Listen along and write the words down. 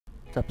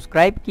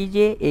Subscribe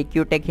कीजिए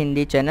AQ take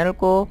Hindi channel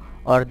को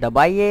और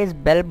दबाइए इस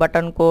बेल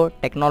बटन को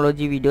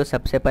टेक्नोलॉजी वीडियो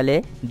सबसे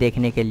पहले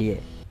देखने के लिए।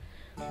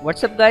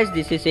 WhatsApp guys,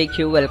 this is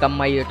AQ, welcome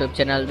my YouTube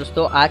channel.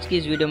 दोस्तों, आज की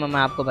इस वीडियो में मैं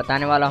आपको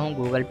बताने वाला हूं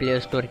गूगल प्ले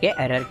स्टोर के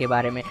एरर के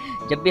बारे में।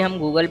 जब भी हम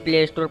गूगल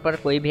प्ले स्टोर पर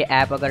कोई भी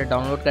ऐप अगर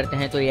डाउनलोड करते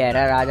हैं तो ये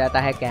एरर आ जाता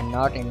है, can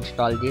not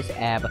install this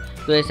app.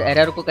 तो इस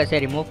एरर को कैसे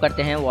रिमूव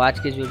करते हैं वो आज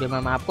की इस वीडियो में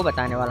मैं आपको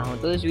बताने वाला हूँ।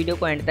 तो इस वीडियो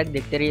को एंड तक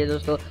देखते रहिए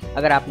दोस्तों।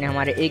 अगर आपने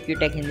हमारे AQ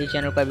टेक हिंदी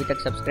चैनल को अभी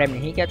तक सब्सक्राइब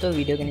नहीं किया तो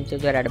वीडियो के नीचे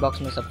जो रेड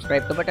बॉक्स में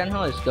सब्सक्राइब का बटन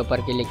है इसके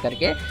ऊपर क्लिक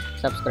करके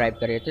सब्सक्राइब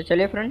करिए। तो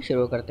चलिए फ्रेंड,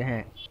 शुरू करते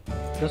हैं।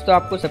 दोस्तों,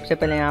 आपको सबसे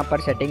पहले यहाँ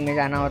पर सेटिंग में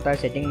जाना होता है।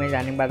 सेटिंग में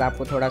जाने के बाद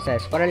आपको थोड़ा सा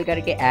स्क्रॉल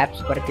करके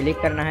ऐप्स पर क्लिक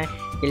करना है।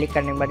 क्लिक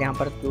करने के बाद यहाँ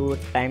पर टू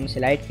टाइम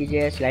स्लाइड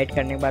कीजिए। स्लाइड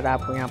करने के बाद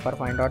आपको यहाँ पर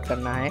फाइंड आउट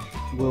करना है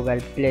गूगल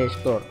प्ले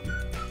स्टोर।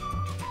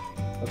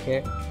 ओके,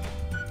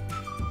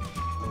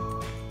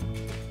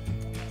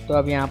 तो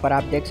अब यहाँ पर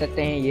आप देख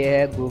सकते हैं ये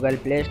है गूगल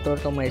प्ले स्टोर।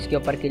 तो मैं इसके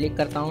ऊपर क्लिक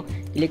करता हूँ।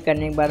 क्लिक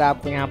करने के बाद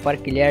आपको यहाँ पर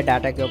क्लियर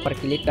डाटा के ऊपर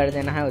क्लिक कर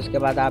देना है। उसके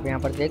बाद आप यहाँ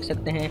पर देख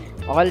सकते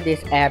हैं all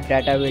this app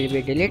data will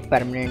be delete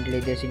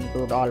permanently, this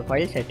include all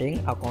file setting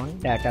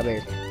account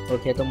database.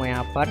 Okay, तो मैं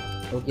यहाँ पर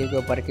ओके के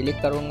ऊपर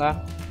क्लिक करूँगा।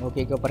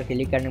 ओके के ऊपर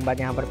क्लिक करने के बाद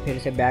यहाँ पर फिर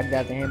से बैक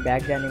जाते हैं।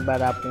 बैक जाने के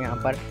बाद आपको यहाँ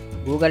पर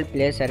गूगल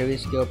प्ले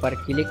सर्विस के ऊपर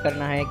क्लिक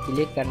करना है।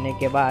 क्लिक करने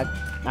के बाद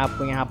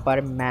आपको यहाँ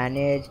पर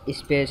मैनेज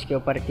स्पेस के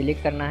ऊपर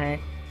क्लिक करना है।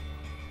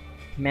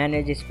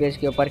 मैनेज स्पेस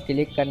के ऊपर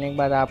क्लिक करने के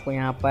बाद आपको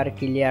यहाँ पर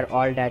क्लियर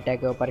ऑल डाटा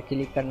के ऊपर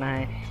क्लिक करना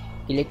है।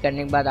 क्लिक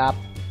करने के बाद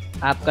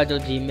आपका जो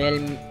जीमेल,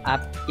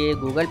 आपके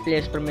गूगल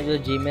प्ले स्टोर में जो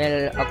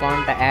जीमेल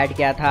अकाउंट ऐड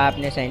किया था,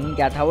 आपने साइन इन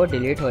किया था, वो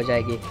डिलीट हो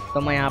जाएगी।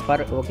 तो मैं यहाँ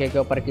पर ओके के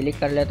ऊपर क्लिक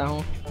कर लेता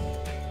हूँ।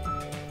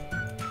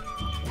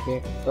 ओके,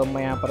 तो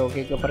मैं यहाँ पर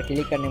ओके के ऊपर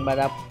क्लिक करने के बाद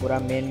आप पूरा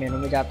मेन मेनू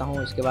में जाता हूँ।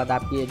 उसके बाद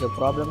आपकी ये जो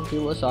प्रॉब्लम थी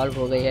वो सॉल्व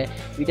हो गई है।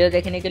 वीडियो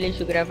देखने के लिए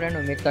शुक्रिया फ्रेंड।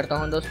 उम्मीद करता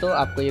हूँ दोस्तों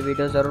आपको ये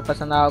वीडियो ज़रूर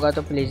पसंद आया होगा।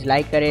 तो प्लीज़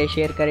लाइक करें,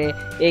 शेयर करें।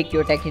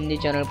 AQ टेक हिंदी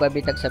चैनल को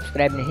अभी तक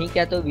सब्सक्राइब नहीं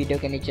किया तो वीडियो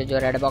के नीचे जो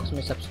रेड बॉक्स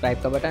में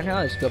सब्सक्राइब का बटन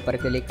है उसके ऊपर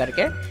क्लिक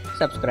करके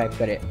सब्सक्राइब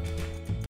करें।